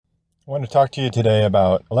want to talk to you today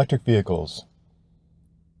about electric vehicles.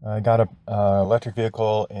 I got a electric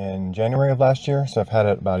vehicle in January of last year, so I've had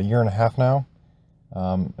it about a year and a half now.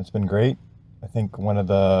 It's been great. I think one of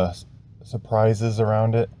the surprises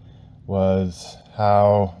around it was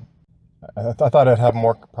how I thought I'd have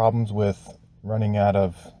more problems with running out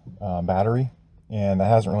of battery, and that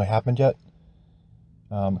hasn't really happened yet.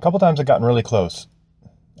 A couple times I've gotten really close.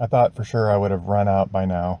 I thought for sure I would have run out by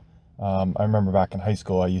now. I remember back in high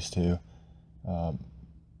school, I used to um,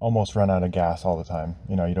 almost run out of gas all the time.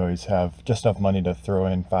 You know, you'd always have just enough money to throw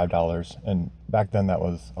in $5, and back then that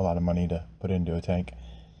was a lot of money to put into a tank.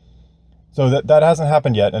 So that hasn't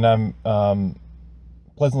happened yet, and I'm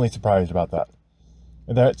pleasantly surprised about that.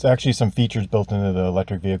 There's actually some features built into the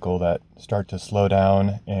electric vehicle that start to slow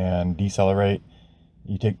down and decelerate.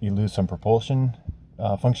 You lose some propulsion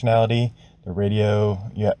functionality. The radio,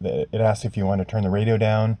 it asks if you want to turn the radio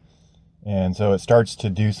down. And so it starts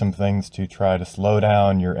to do some things to try to slow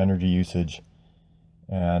down your energy usage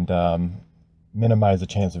and minimize the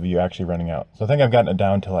chance of you actually running out. So I think I've gotten it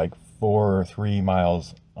down to like 4 or 3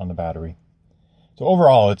 miles on the battery. So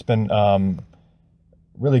overall, it's been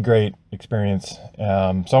really great experience. So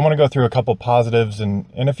I want to go through a couple positives and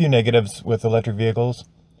a few negatives with electric vehicles,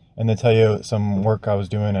 and then tell you some work I was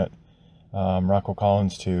doing at Rockwell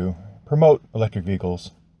Collins to promote electric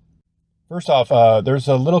vehicles. First off, there's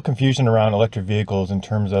a little confusion around electric vehicles in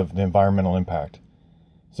terms of the environmental impact.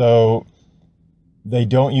 So they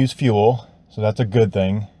don't use fuel, so that's a good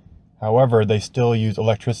thing. However, they still use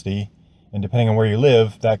electricity, and depending on where you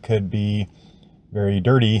live, that could be very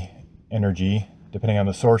dirty energy, depending on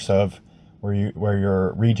the source of where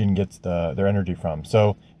your region gets their energy from.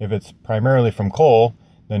 So if it's primarily from coal,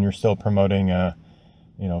 then you're still promoting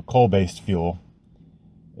coal-based fuel.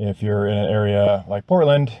 If you're in an area like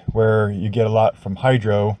Portland where you get a lot from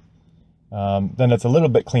hydro, then it's a little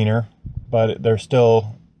bit cleaner, but there's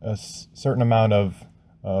still a certain amount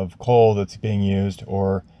of coal that's being used,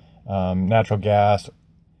 or natural gas,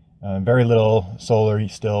 very little solar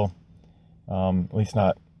still, at least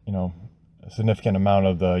not a significant amount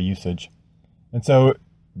of the usage. And so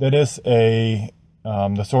that is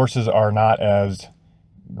the sources are not as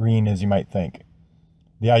green as you might think.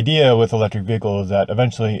 The idea with electric vehicles is that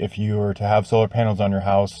eventually, if you were to have solar panels on your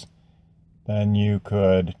house, then you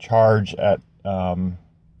could charge at, you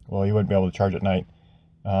wouldn't be able to charge at night.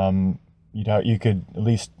 You could at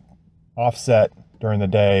least offset during the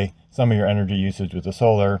day some of your energy usage with the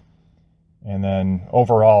solar, and then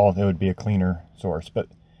overall, it would be a cleaner source. But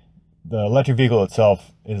the electric vehicle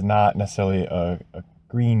itself is not necessarily a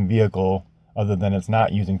green vehicle, other than it's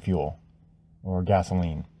not using fuel or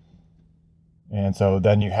gasoline. And so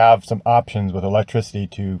then you have some options with electricity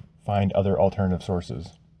to find other alternative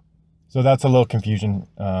sources. So that's a little confusion,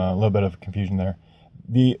 a little bit of confusion there.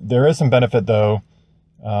 There is some benefit though.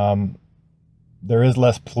 There is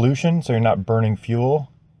less pollution, so you're not burning fuel,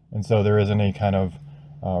 and so there isn't any kind of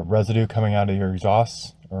residue coming out of your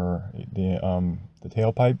exhausts or the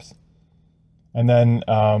tailpipes. And then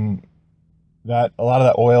that a lot of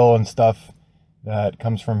that oil and stuff that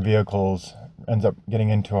comes from vehicles ends up getting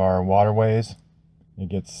into our waterways. It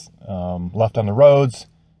gets left on the roads.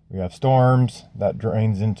 We have storms that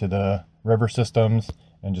drains into the river systems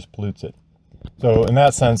and just pollutes it. So in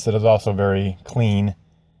that sense, it is also very clean,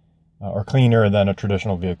 or cleaner than a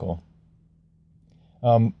traditional vehicle.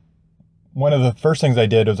 One of the first things I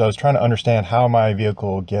did was I was trying to understand how my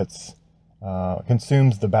vehicle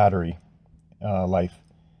consumes the battery life.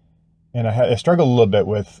 And I struggled a little bit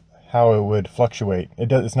with how it would fluctuate.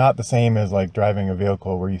 It's not the same as like driving a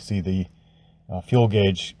vehicle where you see the fuel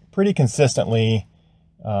gauge pretty consistently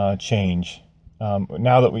change.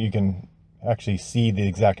 Now that you can actually see the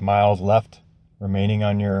exact miles left remaining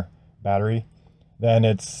on your battery, then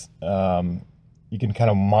it's you can kind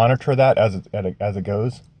of monitor that as it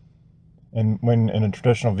goes. And when in a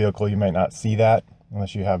traditional vehicle, you might not see that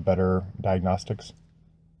unless you have better diagnostics.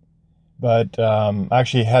 But I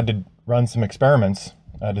actually had to run some experiments,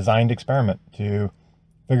 a designed experiment, to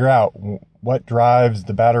figure out what drives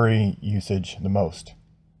the battery usage the most.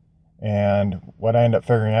 And what I ended up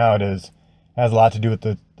figuring out is it has a lot to do with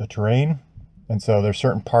the terrain. And so there's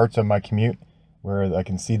certain parts of my commute where I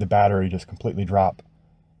can see the battery just completely drop.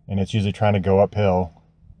 And it's usually trying to go uphill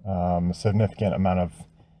a significant amount of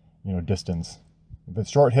distance. If it's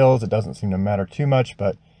short hills, it doesn't seem to matter too much,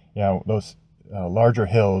 but those larger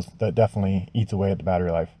hills, that definitely eats away at the battery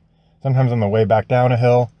life. Sometimes on the way back down a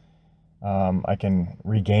hill, I can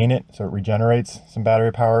regain it, so it regenerates some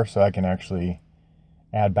battery power, so I can actually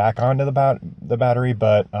add back onto the battery.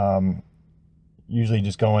 But usually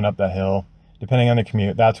just going up that hill, depending on the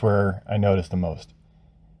commute, that's where I notice the most.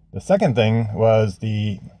 The second thing was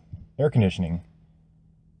the air conditioning.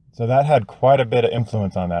 So that had quite a bit of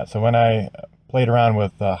influence on that. So when I played around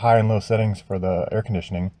with high and low settings for the air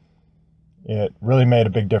conditioning, it really made a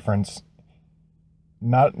big difference.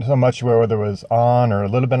 Not so much whether it was on or a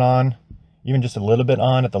little bit on, even just a little bit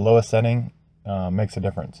on at the lowest setting makes a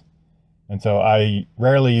difference. And so I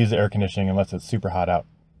rarely use the air conditioning unless it's super hot out.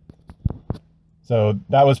 So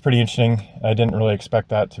that was pretty interesting. I didn't really expect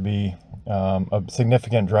that to be a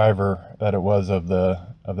significant driver that it was of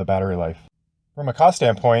the battery life. From a cost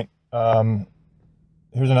standpoint,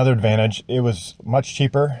 here's another advantage. It was much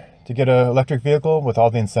cheaper to get an electric vehicle with all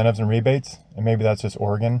the incentives and rebates, and maybe that's just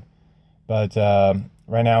Oregon. But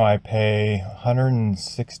right now I pay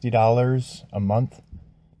 $160 a month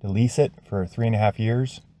to lease it for 3.5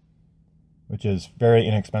 years, which is very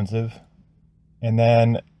inexpensive. And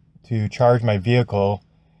then to charge my vehicle,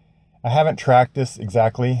 I haven't tracked this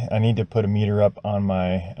exactly. I need to put a meter up on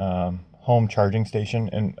my home charging station,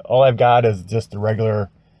 and all I've got is just the regular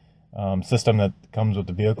system that comes with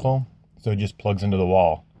the vehicle, so it just plugs into the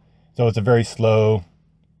wall. So it's a very slow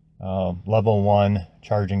level 1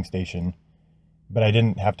 charging station, but I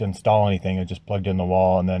didn't have to install anything. It just plugged in the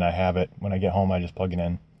wall, and then I have it when I get home. I just plug it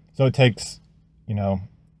in. So it takes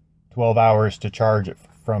 12 hours to charge it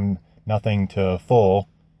from nothing to full,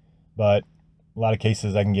 but a lot of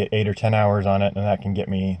cases I can get 8 or 10 hours on it, and that can get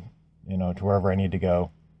me to wherever I need to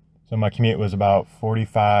go. So my commute was about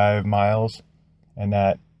 45 miles, and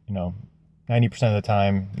that 90% of the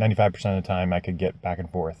time, 95% of the time, I could get back and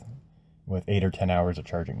forth with 8 or 10 hours of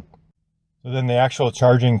charging. So then the actual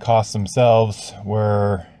charging costs themselves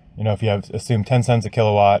were, if you assume 10 cents a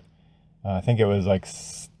kilowatt, I think it was like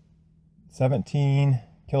 17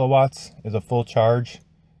 kilowatts is a full charge. So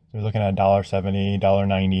you're looking at $1.70,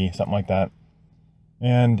 $1.90, something like that.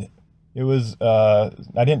 And it was, I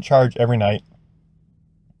didn't charge every night.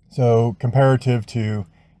 So comparative to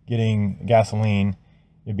getting gasoline,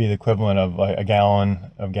 it'd be the equivalent of like a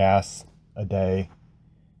gallon of gas a day.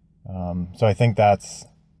 So I think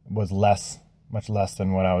was much less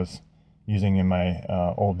than what I was using in my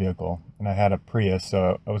old vehicle. And I had a Prius,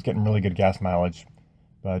 so I was getting really good gas mileage,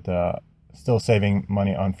 but still saving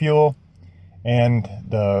money on fuel. And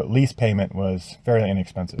the lease payment was fairly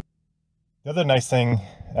inexpensive. The other nice thing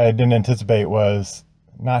I didn't anticipate was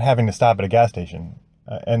not having to stop at a gas station.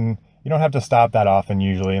 And you don't have to stop that often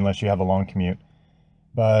usually unless you have a long commute.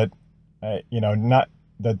 But not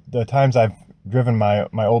the times I've driven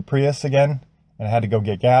my old Prius again and I had to go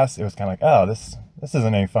get gas, it was kind of like, oh, this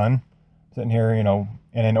isn't any fun. Sitting here, and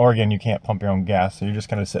in Oregon you can't pump your own gas, so you're just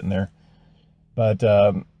kind of sitting there. But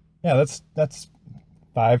yeah, that's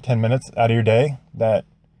 5-10 minutes out of your day that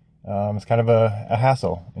it's kind of a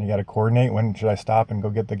hassle, and you got to coordinate when should I stop and go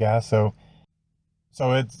get the gas. So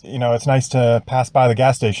it's it's nice to pass by the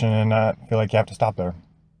gas station and not feel like you have to stop there.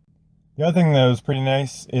 The other thing that was pretty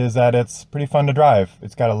nice is that it's pretty fun to drive.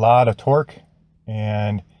 It's got a lot of torque,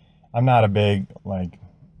 and I'm not a big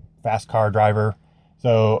fast car driver,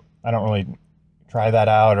 so I don't really try that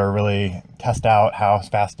out or really test out how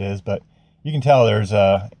fast it is. But you can tell there's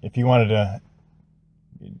if you wanted to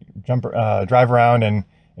drive around and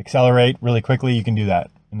accelerate really quickly, you can do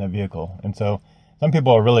that in the vehicle. And so some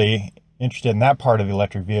people are really interested in that part of the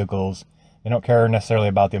electric vehicles. They don't care necessarily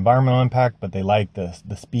about the environmental impact, but they like the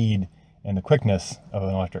speed and the quickness of an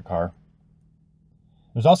electric car.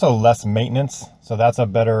 There's also less maintenance, so that's a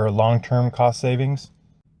better long-term cost savings.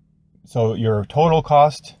 So your total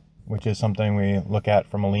cost, which is something we look at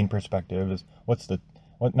from a lean perspective, is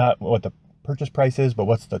not what the purchase price is, but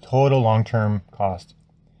what's the total long-term cost.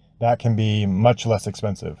 That can be much less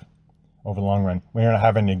expensive over the long run when you're not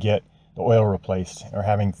having to get the oil replaced or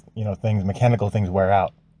having mechanical things wear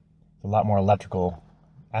out. There's a lot more electrical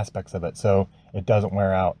aspects of it, so it doesn't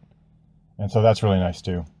wear out. And so that's really nice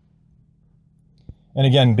too. And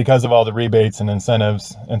again, because of all the rebates and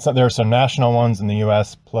incentives, and so there are some national ones in the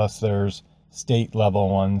US, plus there's state level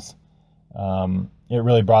ones, it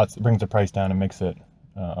really brings the price down and makes it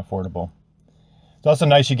affordable. It's also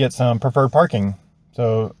nice you get some preferred parking.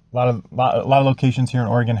 So a lot of locations here in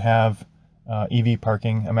Oregon have EV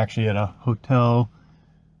parking. I'm actually at a hotel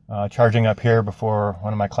charging up here before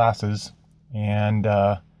one of my classes, and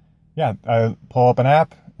yeah, I pull up an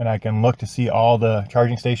app and I can look to see all the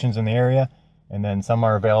charging stations in the area, and then some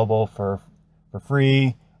are available for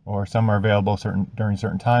free, or some are available during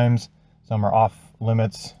certain times. Some are off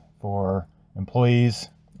limits for employees.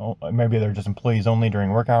 Maybe they're just employees only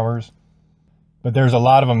during work hours. But there's a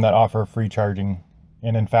lot of them that offer free charging.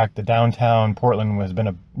 And in fact, the downtown Portland has been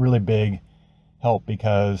a really big help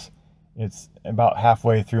because it's about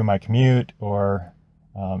halfway through my commute, or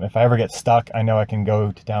If I ever get stuck, I know I can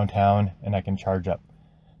go to downtown and I can charge up.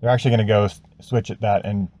 They're actually going to go switch at that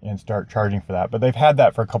and start charging for that. But they've had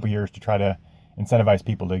that for a couple years to try to incentivize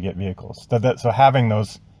people to get vehicles. So having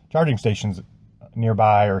those charging stations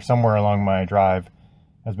nearby or somewhere along my drive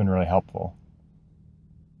has been really helpful.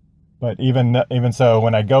 But even so,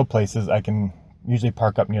 when I go places, I can usually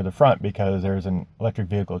park up near the front because there's an electric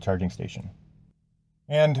vehicle charging station.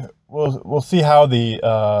 And we'll see how the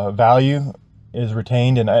value is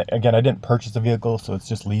retained. And again, I didn't purchase the vehicle, so it's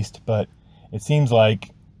just leased. But it seems like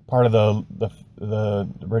part of the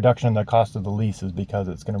reduction in the cost of the lease is because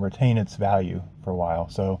it's going to retain its value for a while,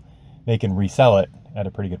 so they can resell it at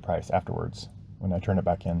a pretty good price afterwards when I turn it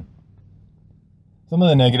back in. Some of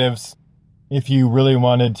the negatives, if you really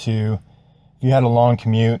wanted to, if you had a long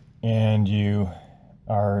commute and you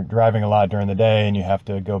are driving a lot during the day and you have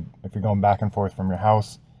to go, if you're going back and forth from your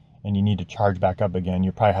house and you need to charge back up again,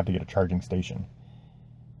 you probably have to get a charging station.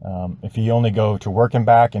 If you only go to work and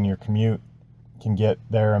back and your commute can get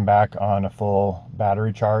there and back on a full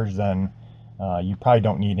battery charge, then you probably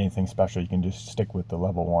don't need anything special. You can just stick with the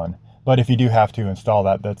level 1. But if you do have to install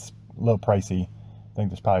that, that's a little pricey. I think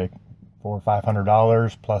there's probably $400 or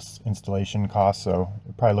 $500 plus installation costs, so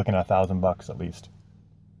you're probably looking at $1,000 at least.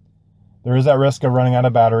 There is that risk of running out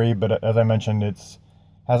of battery, but as I mentioned, it's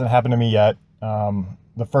hasn't happened to me yet.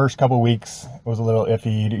 The first couple weeks was a little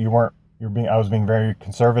iffy. I was being very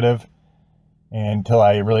conservative until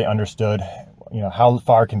I really understood, how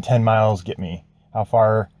far can 10 miles get me? How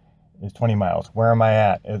far is 20 miles? Where am I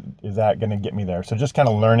at? Is that going to get me there? So just kind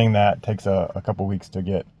of learning that takes a couple weeks to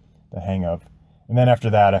get the hang of. And then after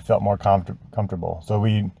that, I felt more comfortable. So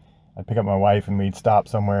I'd pick up my wife and we'd stop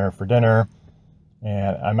somewhere for dinner,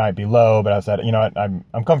 and I might be low, but I said,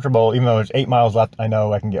 I'm comfortable. Even though there's 8 miles left, I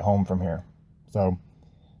know I can get home from here. So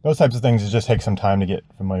those types of things, it just takes some time to get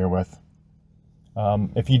familiar with.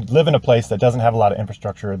 If you live in a place that doesn't have a lot of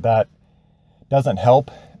infrastructure, that doesn't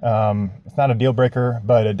help. It's not a deal breaker,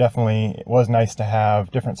 but it was nice to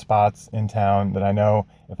have different spots in town that I know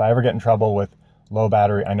if I ever get in trouble with low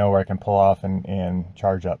battery, I know where I can pull off and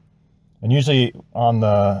charge up. And usually on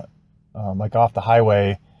the, like off the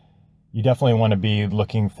highway, you definitely want to be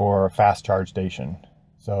looking for a fast charge station.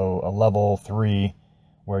 So a level 3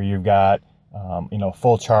 where you've got,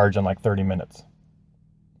 full charge in like 30 minutes.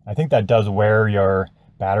 I think that does wear your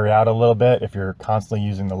battery out a little bit if you're constantly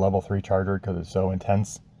using the level 3 charger because it's so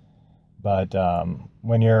intense. But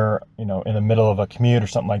when you're, in the middle of a commute or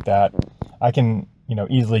something like that, I can,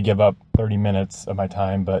 easily give up 30 minutes of my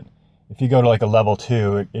time. But if you go to like a level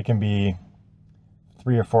 2, it can be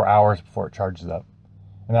 3 or 4 hours before it charges up.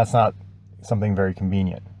 And that's not something very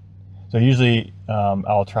convenient. So usually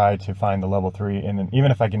I'll try to find the level 3, and then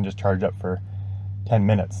even if I can just charge up for 10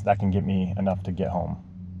 minutes, that can get me enough to get home.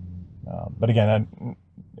 But again,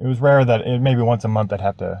 it was rare that maybe once a month I'd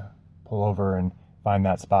have to pull over and find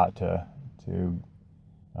that spot to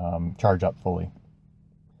charge up fully.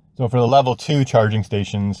 So for the level 2 charging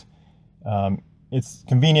stations, it's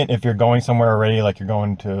convenient if you're going somewhere already, like you're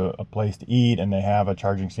going to a place to eat and they have a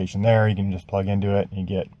charging station there. You can just plug into it and you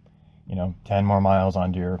get 10 more miles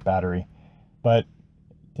onto your battery. But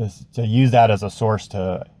to use that as a source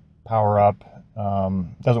to power up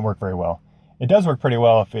doesn't work very well. It does work pretty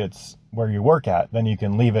well if it's where you work at. Then you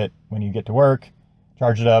can leave it when you get to work,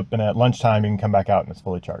 charge it up, and at lunchtime you can come back out and it's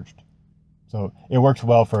fully charged. So it works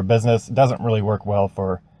well for a business. It doesn't really work well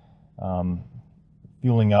for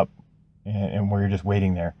fueling up and where you're just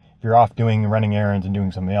waiting there. If you're off running errands and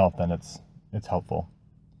doing something else, then it's helpful.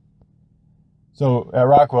 So at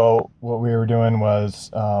Rockwell, what we were doing was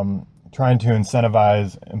trying to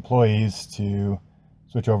incentivize employees to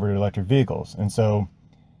switch over to electric vehicles. And so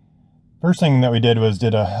first thing that we did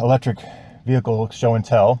a electric vehicle show and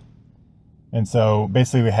tell. And so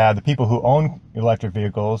basically we had the people who own electric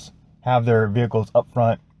vehicles have their vehicles up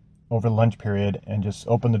front over the lunch period and just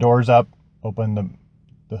open the doors up, open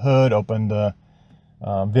the hood, open the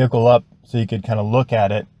vehicle up so you could kind of look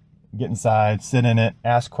at it, get inside, sit in it,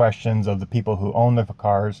 ask questions of the people who own the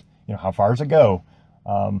cars. How far does it go?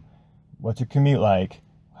 What's your commute like?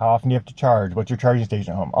 How often do you have to charge? What's your charging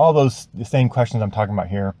station at home? All the same questions I'm talking about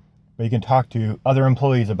here, but you can talk to other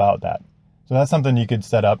employees about that. So that's something you could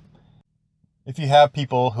set up. If you have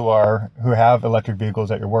people who have electric vehicles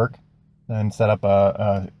at your work, then set up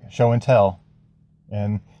a show and tell,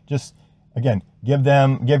 and just again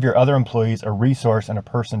give your other employees a resource and a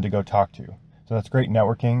person to go talk to. So that's great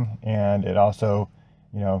networking, and it also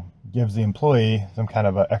gives the employee some kind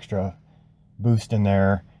of an extra boost in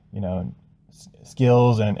their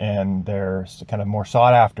skills, and they're kind of more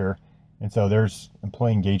sought after And so there's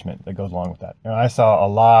employee engagement that goes along with that. I saw a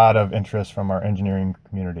lot of interest from our engineering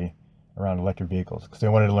community around electric vehicles because they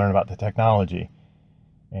wanted to learn about the technology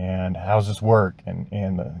and how does this work, and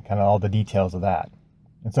kind of all the details of that.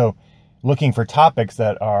 And so looking for topics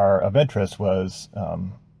that are of interest was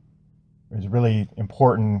really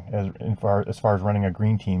important as far as running a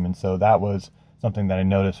green team. And so that was something that I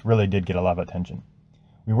noticed really did get a lot of attention.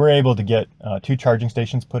 We were able to get 2 charging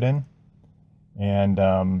stations put in, and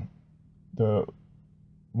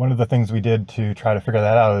one of the things we did to try to figure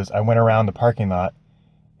that out is I went around the parking lot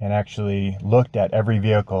and actually looked at every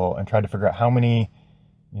vehicle and tried to figure out how many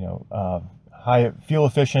high fuel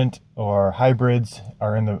efficient or hybrids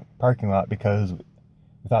are in the parking lot, because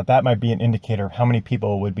we thought that might be an indicator of how many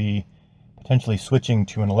people would be potentially switching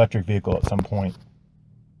to an electric vehicle at some point.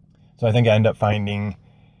 So I think I ended up finding,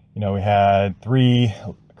 we had 3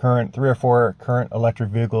 or 4 current electric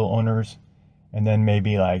vehicle owners, and then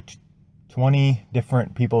maybe like 20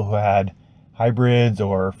 different people who had hybrids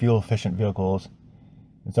or fuel efficient vehicles.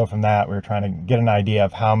 And so from that, we were trying to get an idea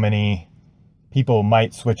of how many people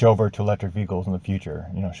might switch over to electric vehicles in the future.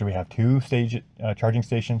 Should we have 2 charging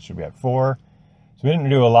stations? Should we have 4? So we didn't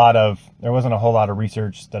do there wasn't a whole lot of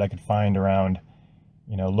research that I could find around,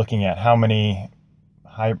 looking at how many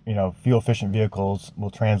fuel efficient vehicles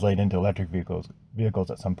will translate into electric vehicles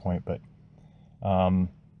at some point. But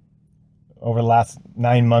over the last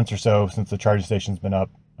 9 months or so since the charging station's been up,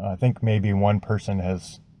 I think maybe 1 person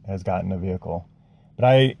has gotten a vehicle. But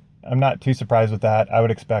I'm not too surprised with that. I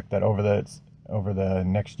would expect that over the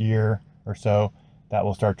next year or so, that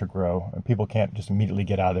will start to grow. And people can't just immediately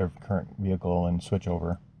get out of their current vehicle and switch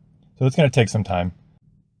over. So it's going to take some time.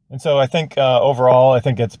 And so I think overall, I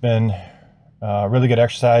think it's been really good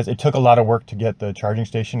exercise. It took a lot of work to get the charging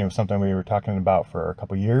station. It was something we were talking about for a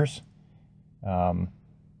couple years. And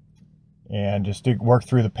just to work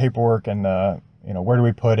through the paperwork and where do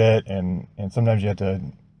we put it, and sometimes you have to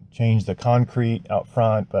change the concrete out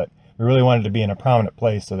front, but we really wanted to be in a prominent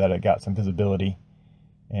place so that it got some visibility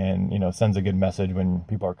and sends a good message when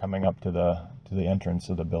people are coming up to the entrance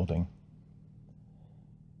of the building.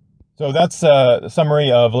 So that's a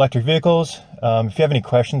summary of electric vehicles. If you have any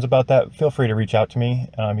questions about that, feel free to reach out to me.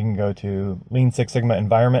 You can go to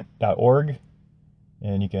lean6sigmaenvironment.org,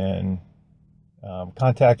 and you can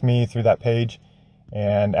contact me through that page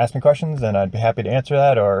and ask me questions, and I'd be happy to answer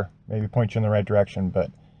that or maybe point you in the right direction.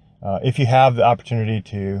 But if you have the opportunity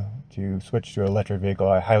to switch to an electric vehicle,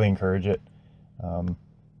 I highly encourage it.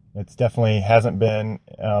 It's definitely hasn't been,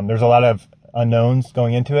 there's a lot of unknowns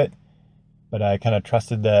going into it, but I kind of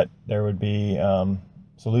trusted that there would be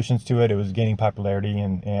solutions to it. It was gaining popularity,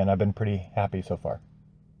 and I've been pretty happy so far.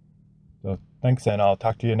 So thanks, and I'll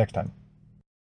talk to you next time.